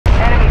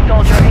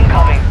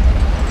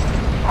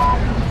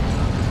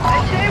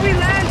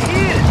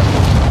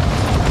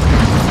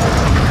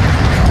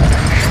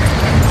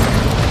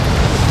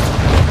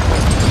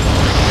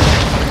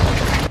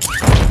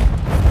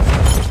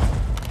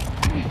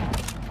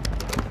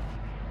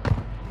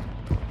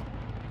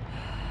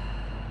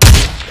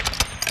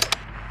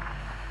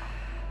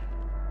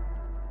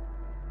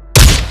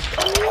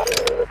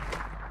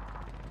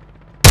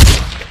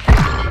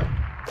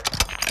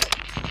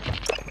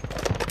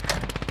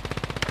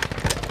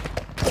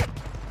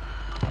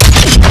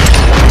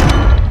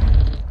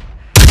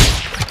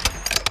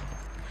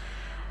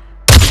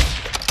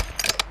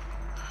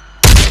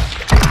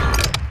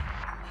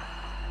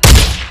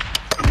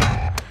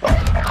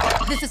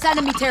is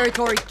enemy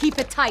territory. Keep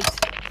it tight.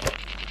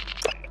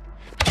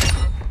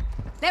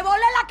 ¡Te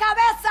volé la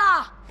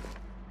cabeza!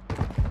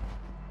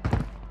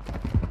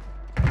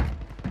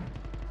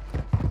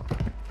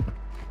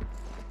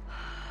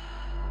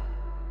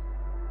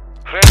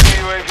 Friendly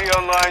UAV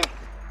online.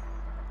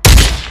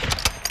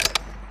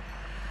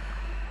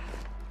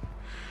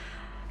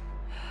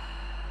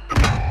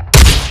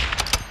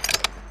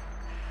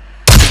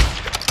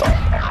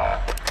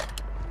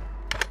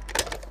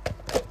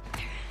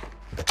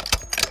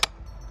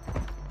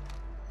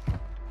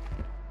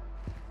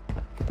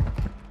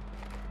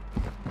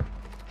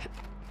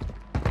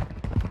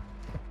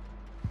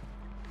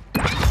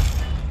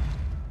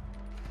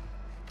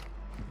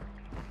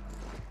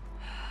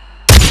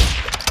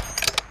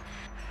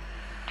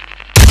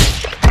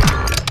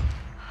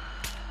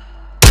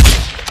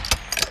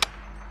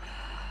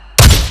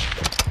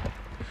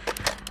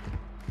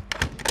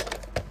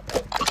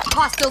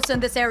 Hostiles in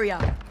this area.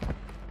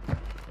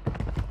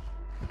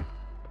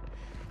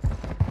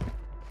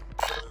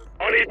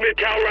 I need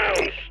mid-cal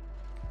rounds.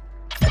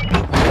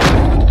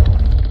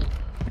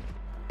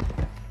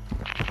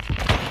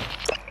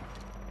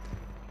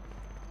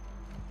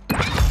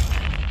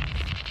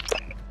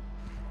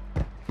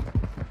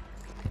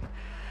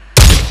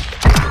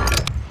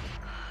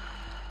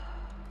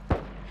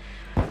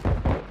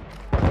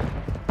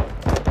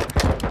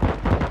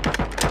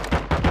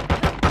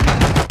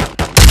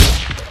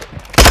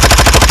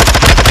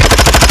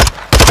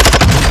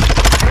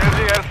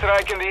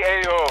 Strike in the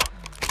AO.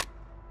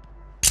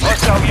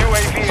 Hostile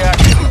UAV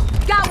action.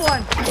 Got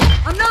one!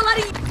 I'm not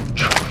letting you...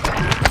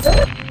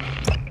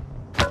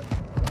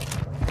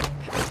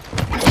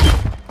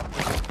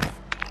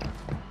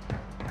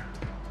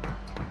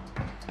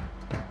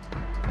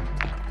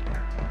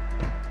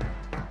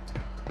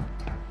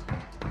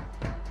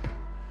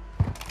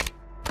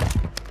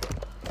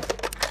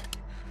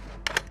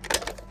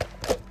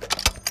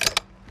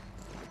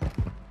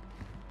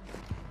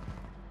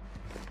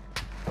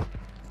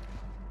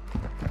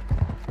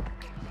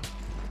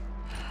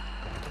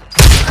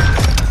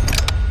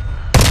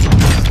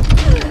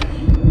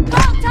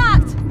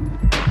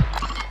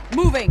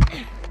 Moving!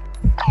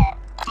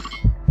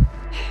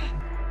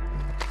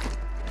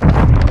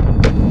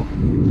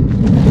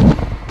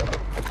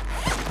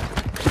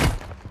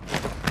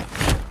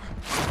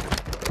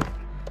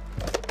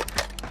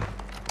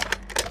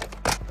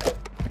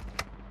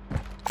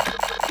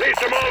 Need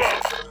some ammo!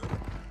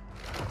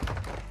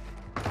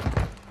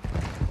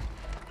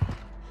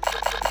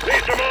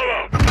 Need some ammo!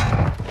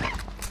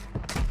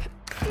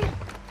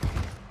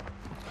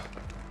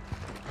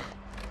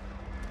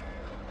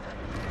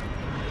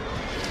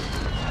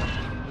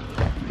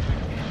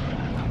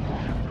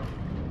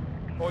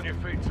 On your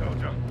feet,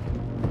 soldier.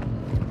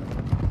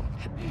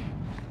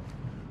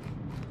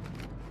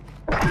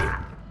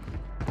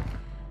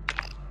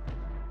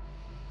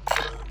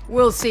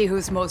 We'll see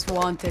who's most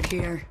wanted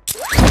here.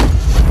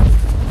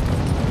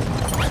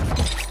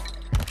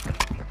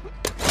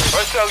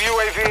 Hostile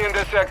UAV in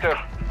this sector.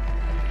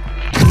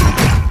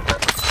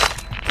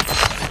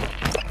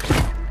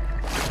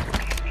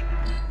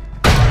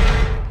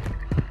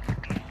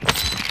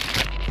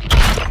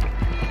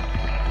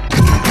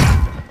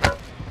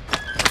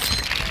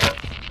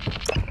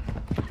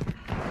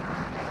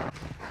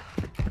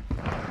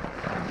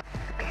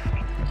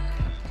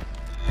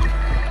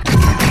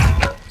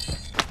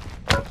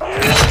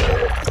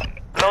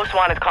 Most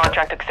wanted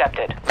contract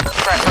accepted.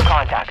 Press for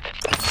contact.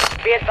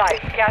 Be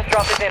advised, gas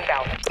drop is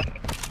inbound.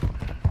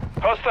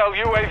 Hostile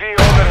UAV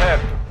overhead.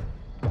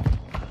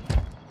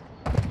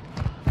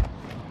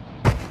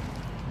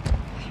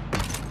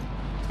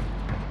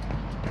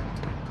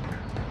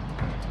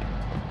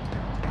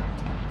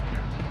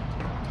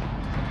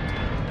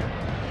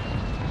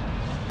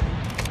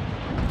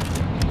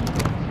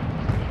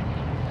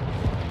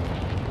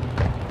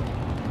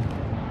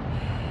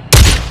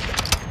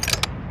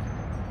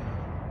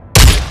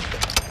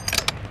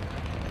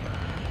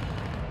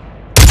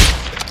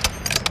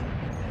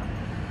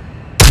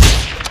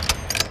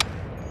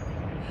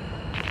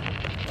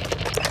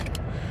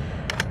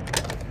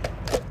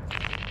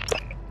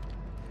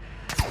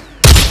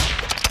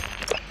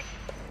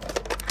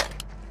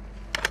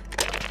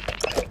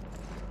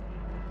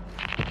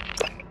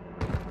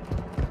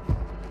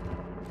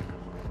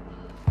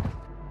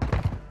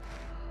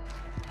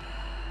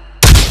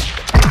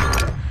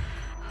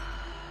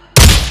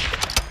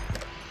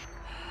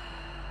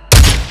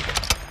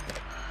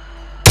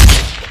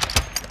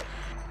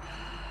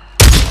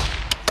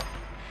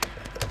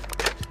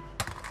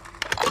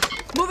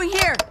 Moving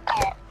here!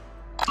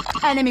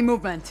 Enemy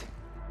movement.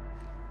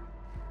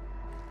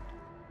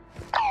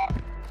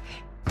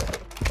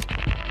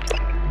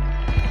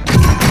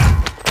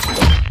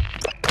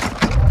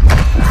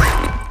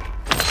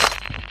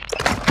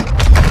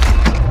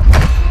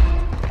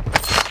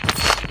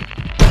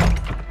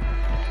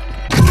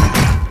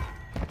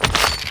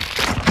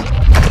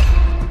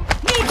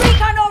 Need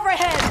recon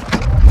overhead!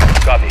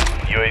 Copy.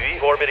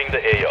 UAV orbiting the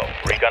AO.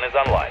 Recon is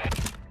online.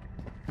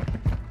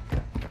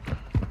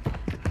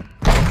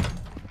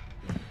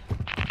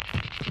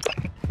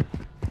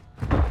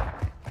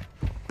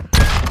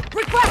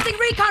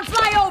 recon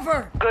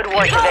flyover! Good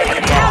work Counter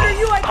evading the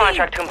UAV! enemy.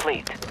 Contract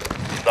complete.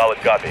 Solid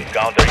copy.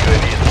 Counter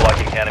UAV is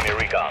blocking enemy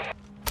recon.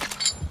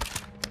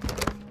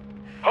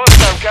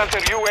 Hostile counter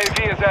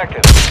UAV is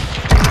active.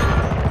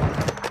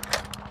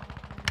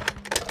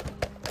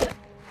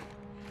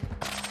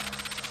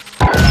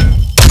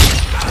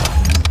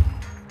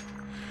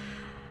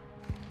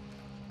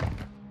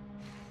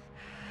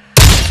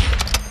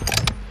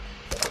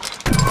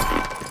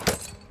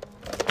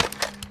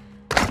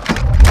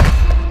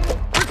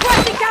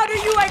 Requesting counter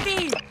UAV!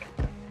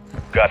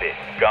 Copy.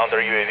 Counter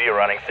UAV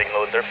running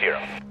signal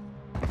interference.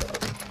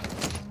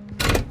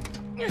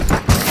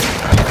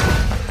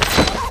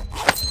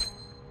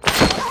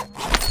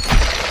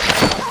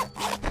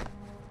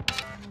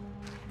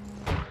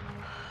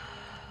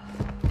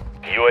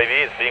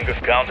 UAV is being of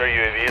counter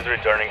UAV is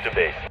returning to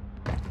base.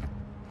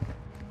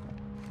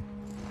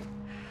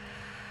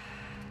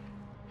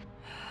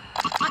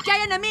 Aquí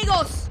hay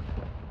enemigos!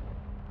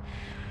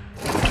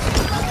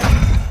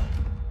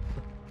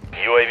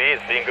 UAV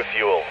is being of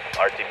fuel.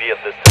 RTB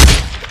at this time.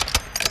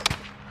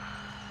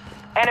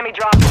 Enemy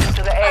dropping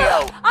into the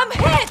AO. I'm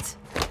hit!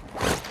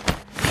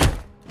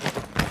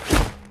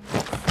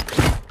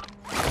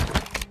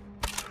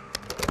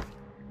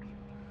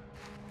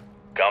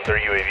 Counter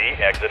UAV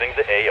exiting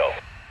the AO.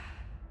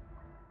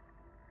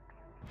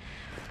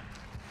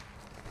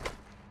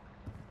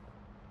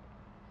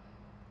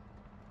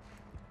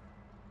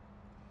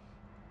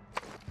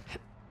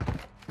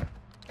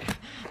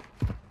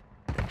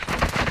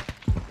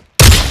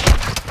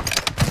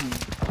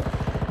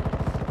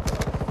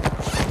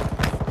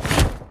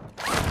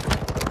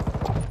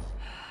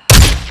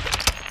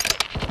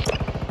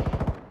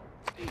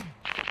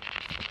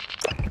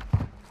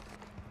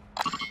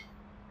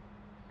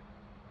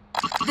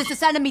 This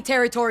is enemy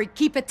territory.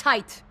 Keep it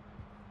tight.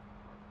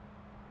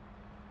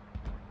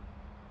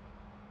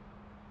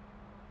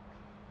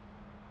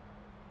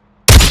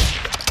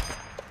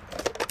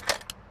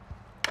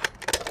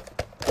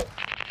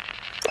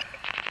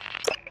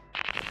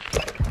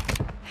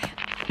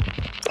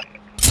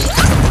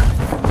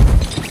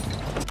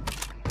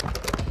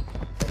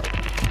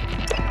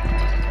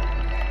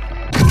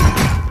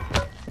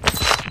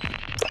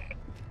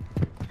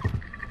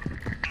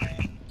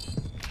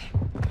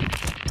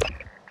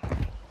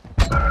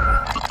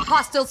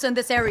 Hostiles in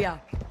this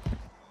area.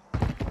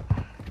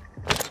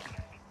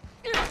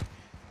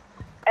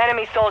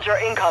 Enemy soldier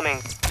incoming.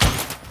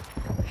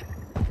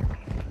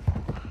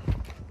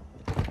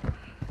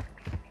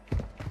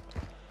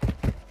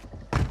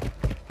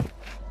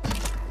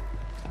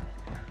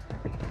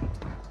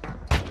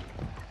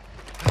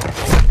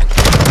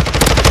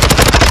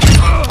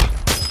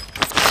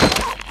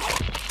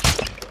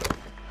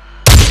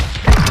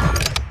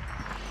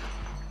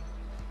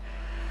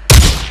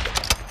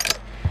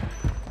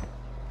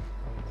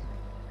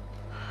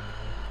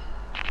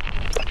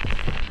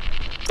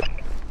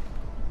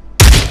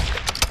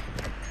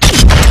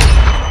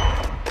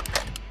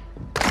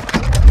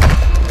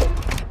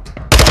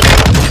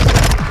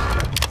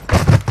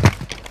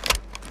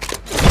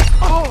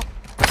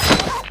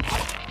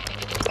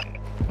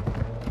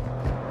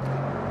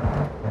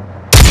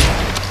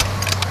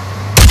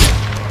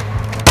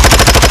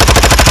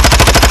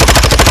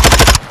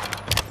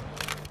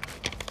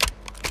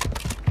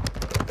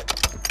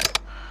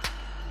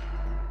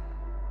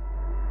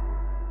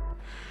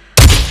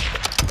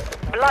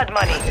 Blood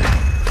money.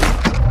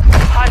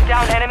 Hunt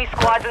down enemy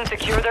squads and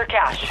secure their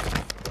cash.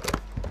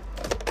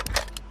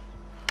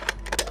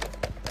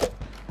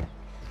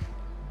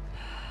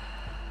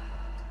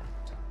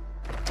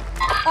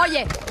 Oh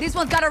yeah, this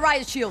one's got a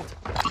riot shield.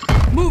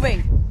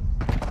 Moving.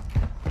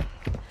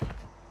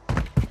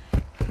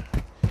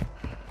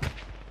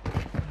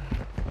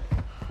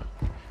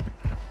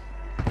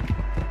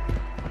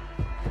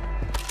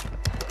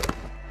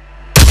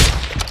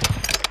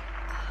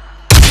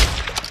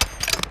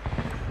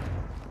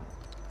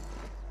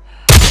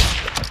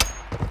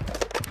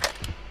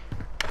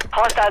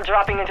 Hostile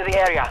dropping into the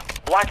area.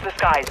 Watch the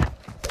skies.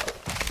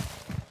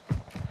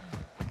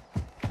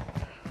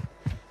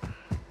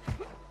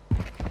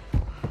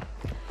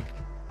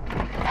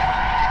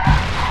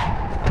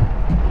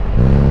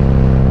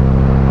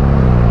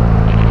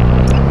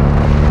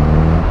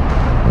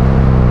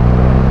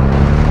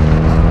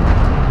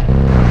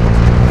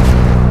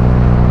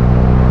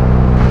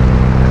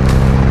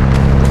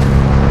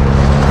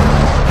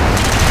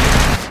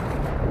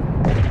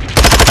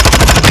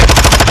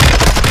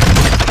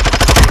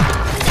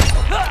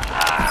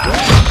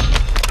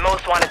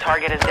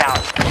 Target is down.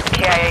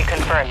 KIA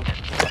confirmed.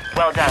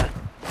 Well done.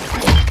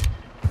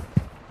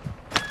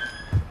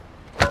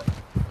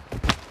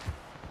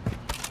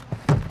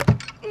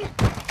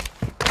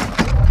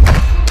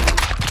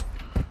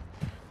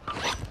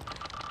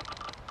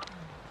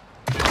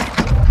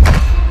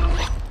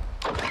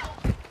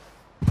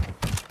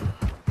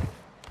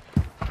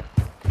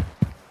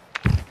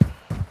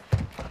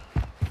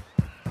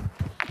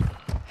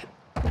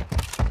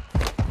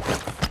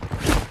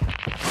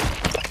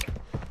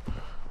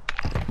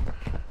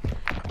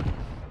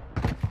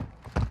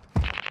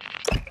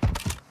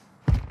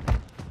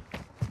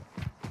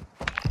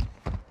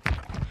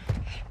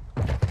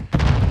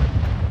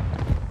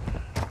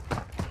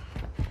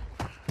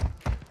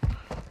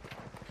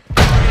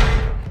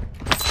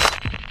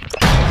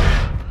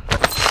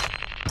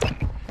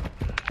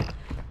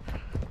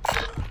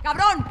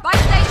 Cabron, buy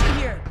station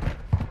here.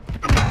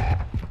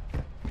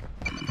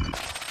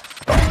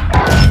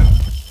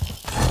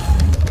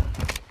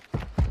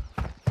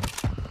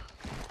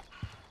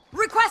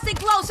 Requesting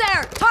close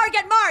air.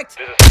 Target marked.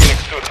 This is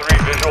Phoenix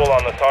 2-3, visual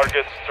on the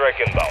target, strike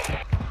inbound.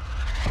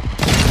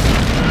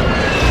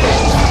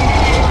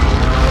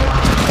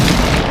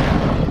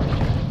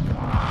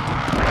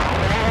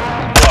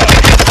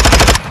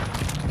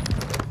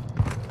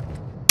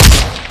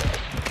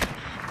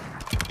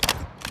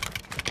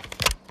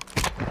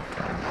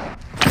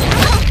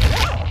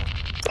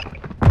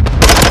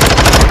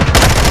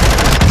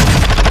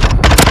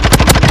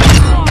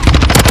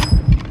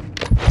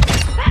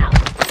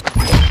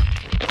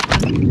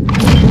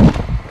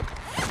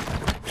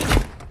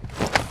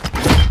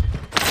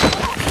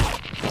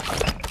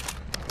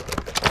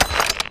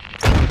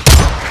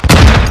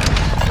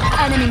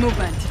 Enemy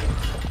movement.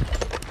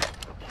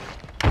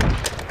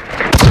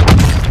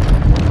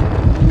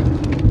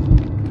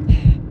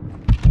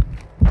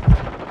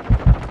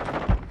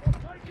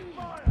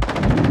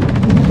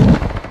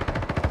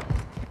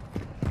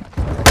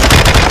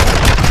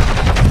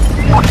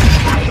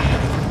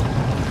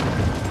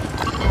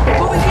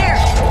 Moving here.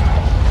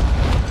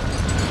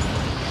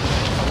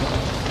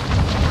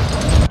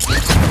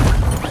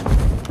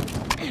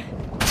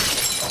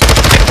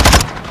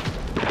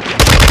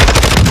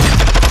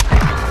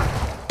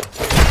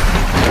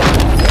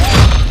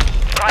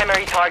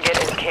 Primary target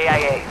is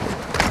KIA.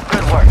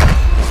 Good work.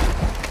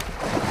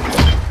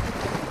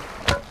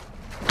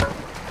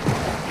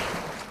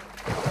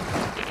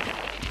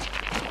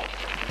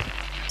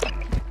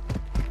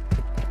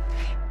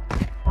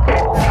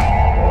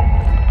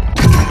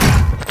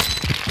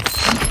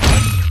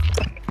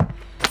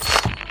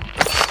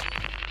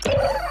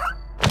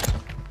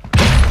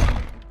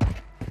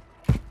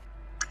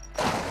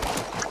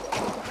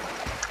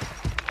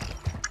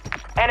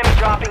 Enemy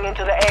dropping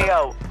into the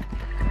AO.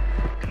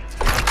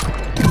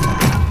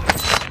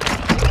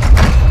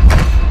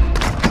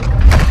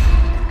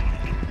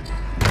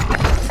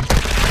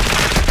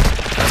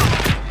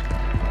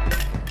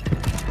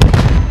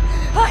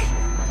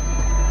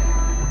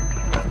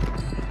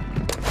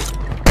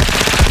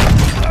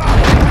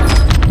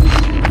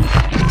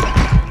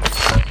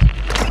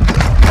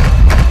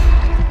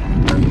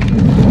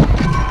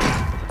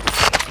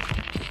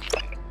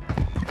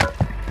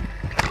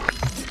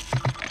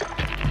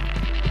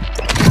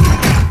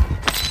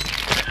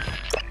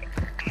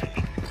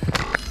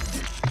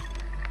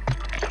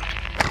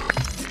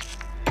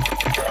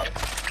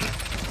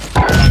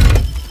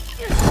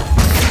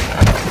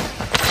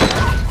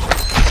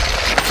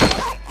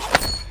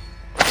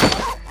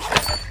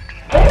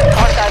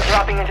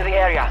 Dropping into the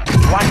area.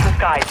 Watch the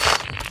skies.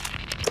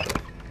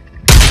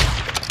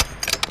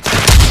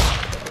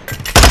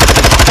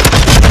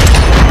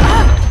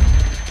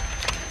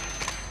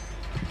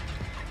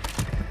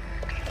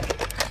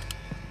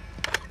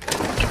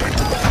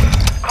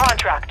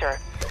 Contractor.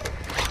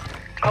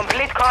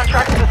 Complete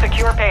contract to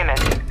secure payment.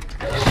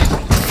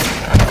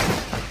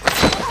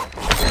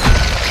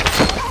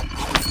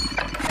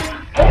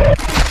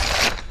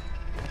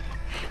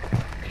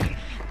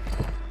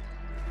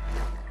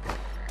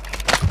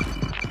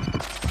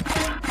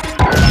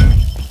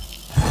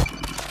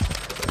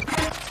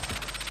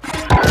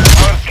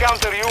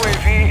 Counter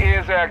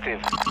UAV is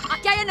active.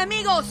 Aquí hay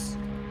enemigos.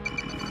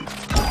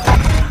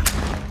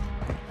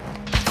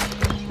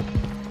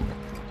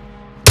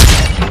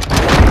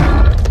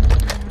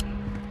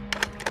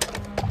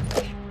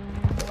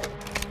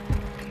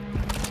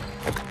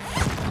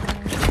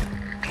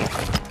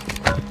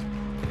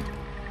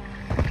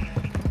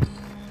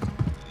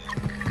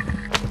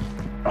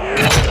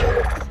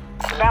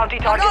 Bounty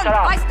targets Cabron,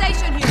 are buy up.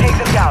 station here.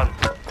 Take them down.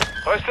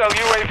 Hostile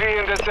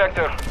UAV in this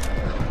sector.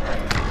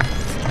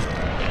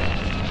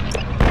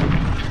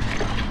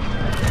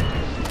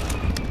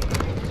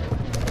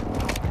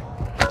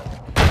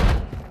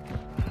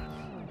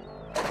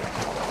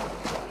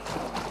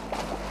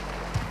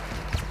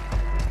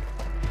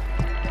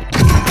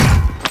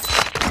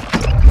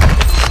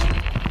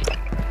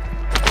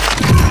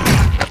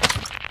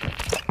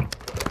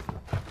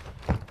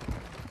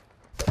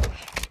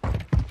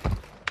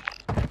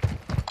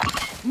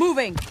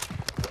 Moving.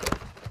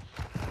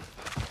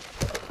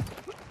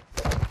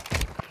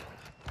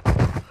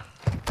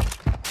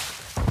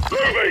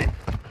 Moving!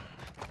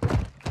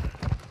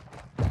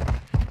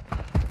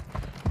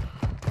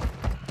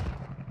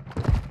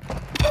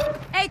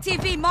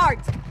 ATV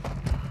marked.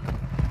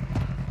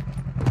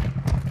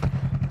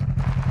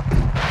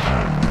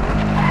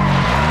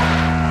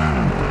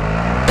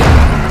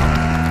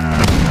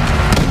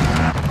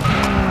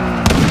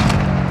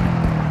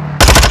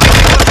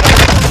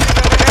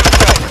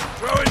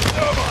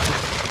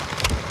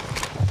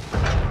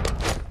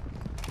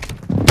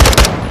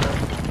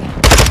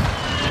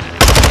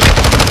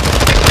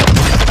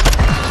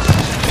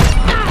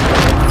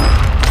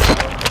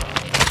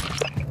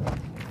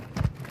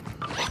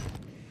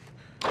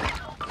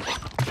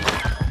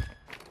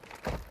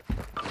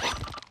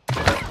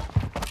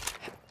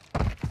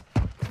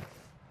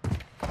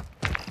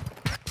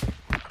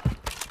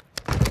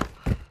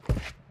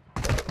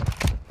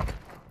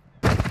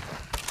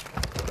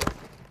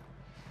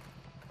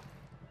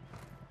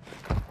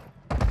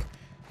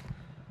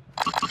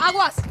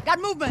 Aguas! Got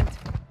movement!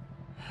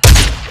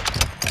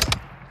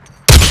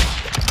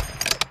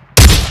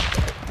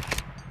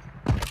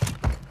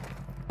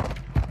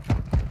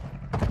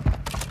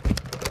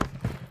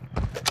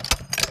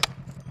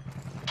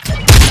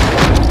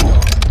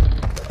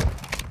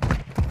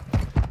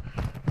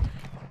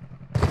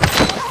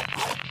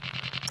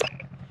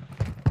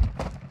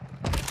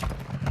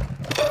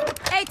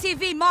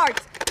 ATV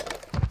marked!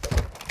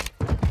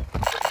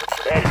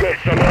 I've got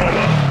some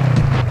armor.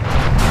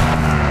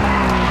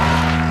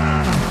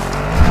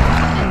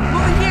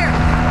 Moving here!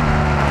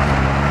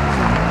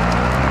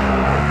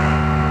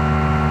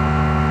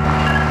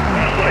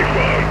 Safe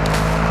zone.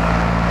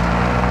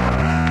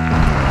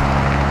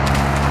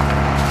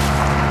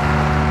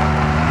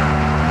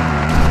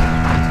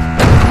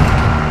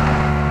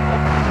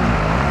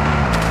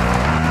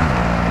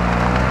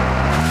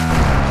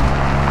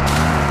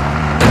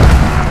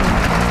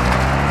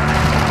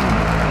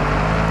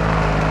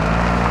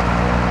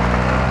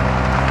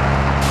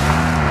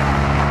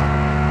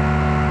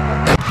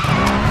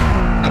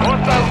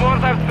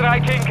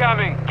 Strike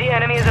incoming! The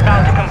enemy is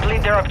about to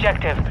complete their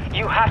objective.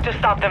 You have to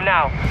stop them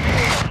now.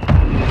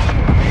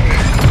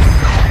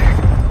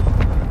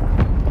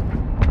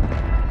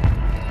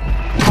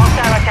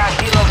 Hostile attack,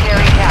 helo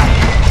carrying cash.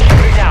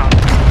 Shoot it down.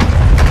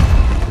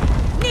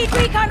 Need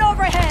recon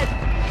overhead!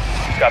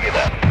 Copy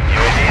that.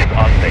 UAV is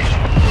on station.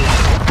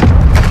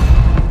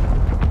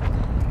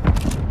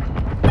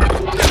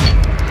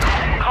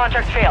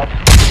 Contract failed.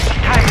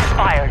 Time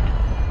expired.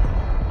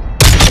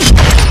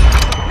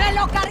 ¡Me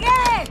lo cargué!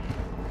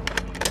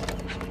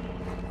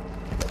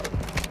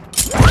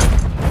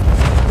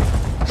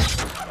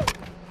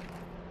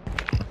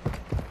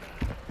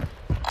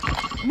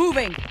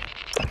 Moving!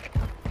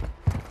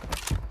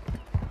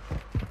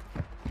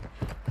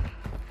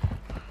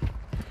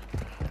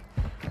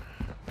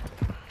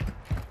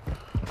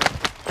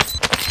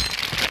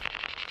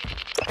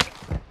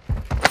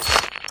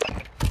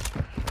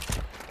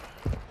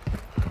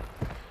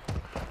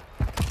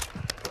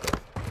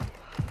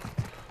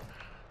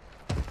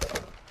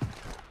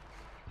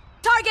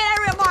 Target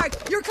area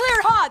marked! You're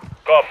clear hot!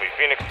 Copy.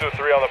 Phoenix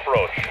 2-3 on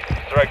approach.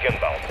 Strike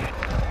inbound.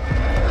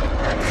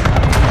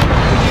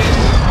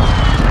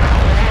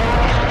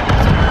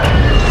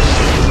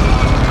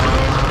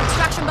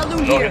 Extraction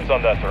balloon No here! hits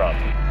on that front.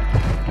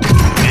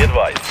 Be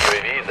advised,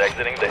 UAV is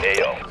exiting the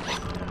AO.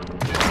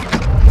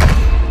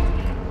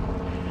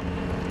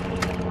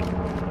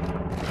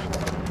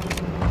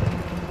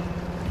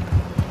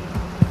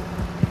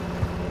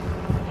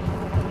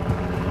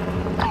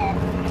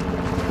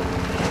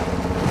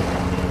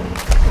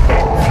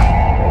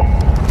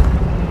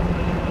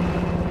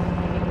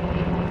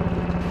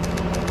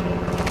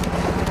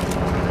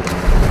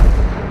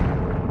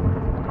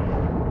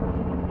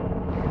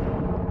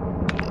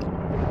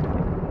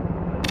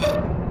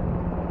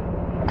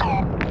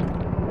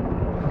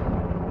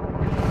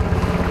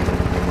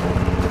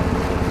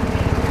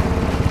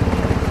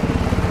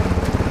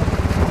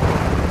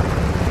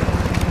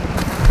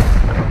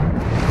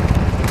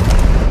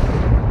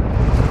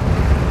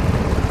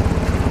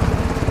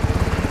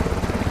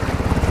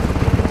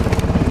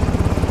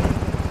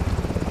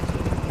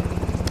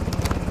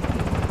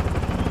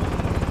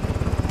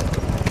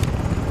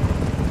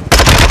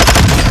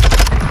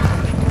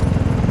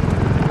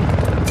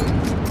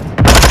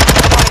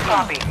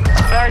 Copy.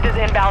 Bird is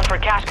inbound for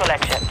cash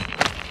collection.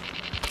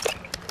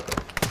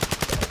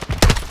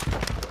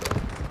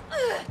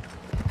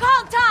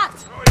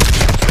 Contact!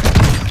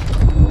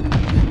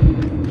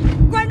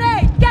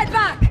 Grenade! Get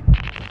back!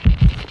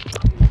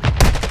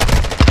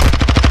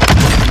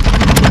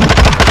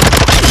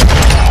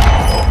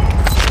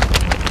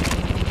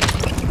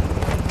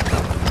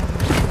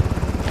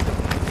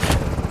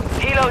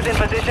 Helo's in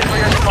position for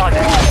your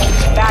deposit.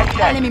 Bag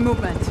set. Enemy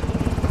movement.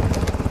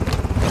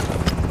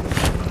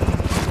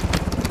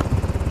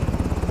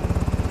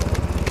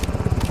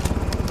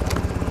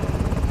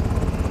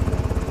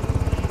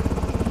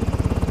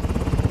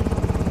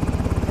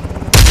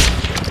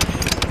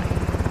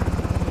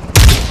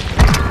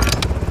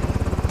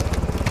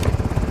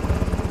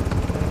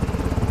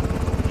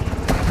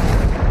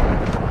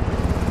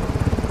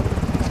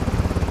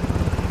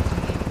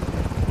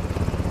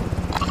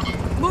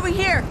 Moving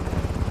here!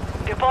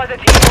 Deposit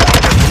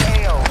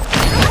helo AO.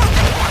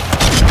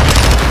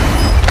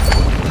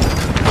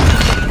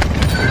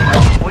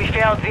 We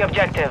failed the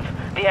objective.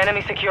 The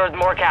enemy secured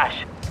more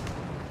cash.